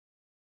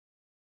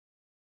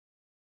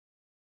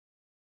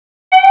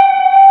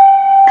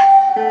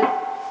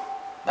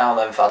Now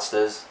then,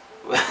 Fadsters.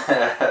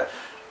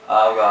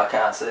 Oh God, I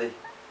can't see.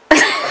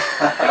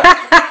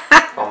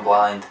 I'm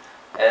blind.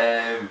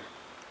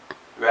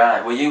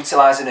 Right, we're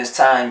utilising this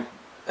time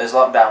as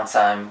lockdown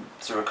time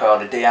to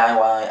record a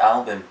DIY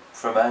album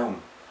from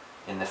home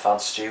in the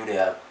FADS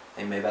studio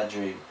in my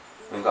bedroom.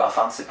 We've got a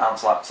fancy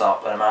pants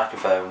laptop and a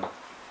microphone.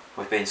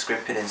 We've been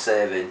scrimping and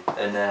saving,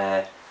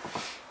 and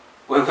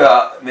we've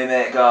got my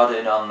mate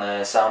Gordon on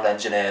the sound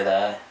engineer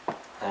there.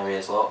 There he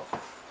is, look.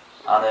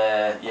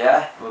 And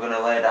yeah, we're going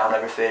to lay down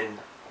everything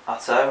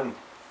at home.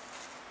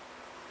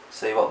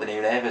 See what the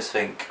new neighbours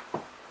think.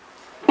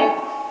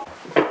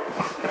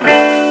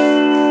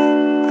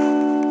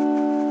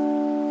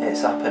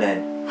 It's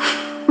happening.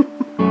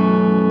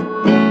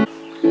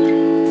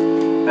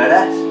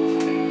 Ready?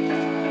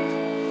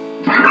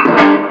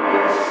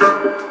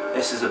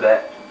 This is a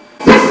bit.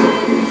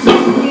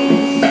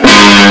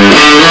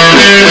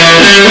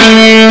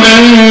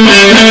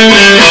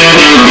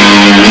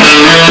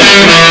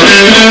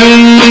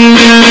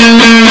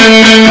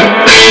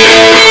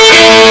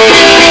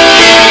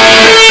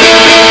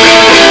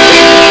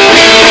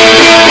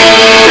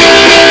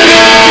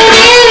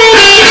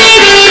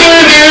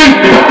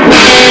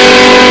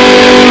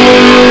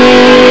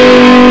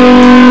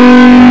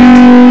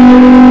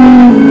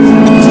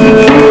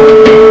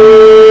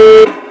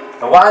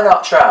 Why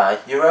not try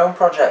your own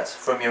project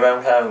from your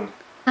own home?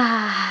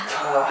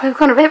 We've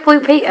gone a bit Blue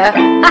Peter.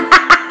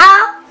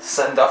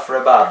 Send off for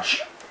a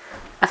badge.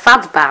 A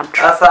FADS badge.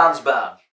 A FADS badge.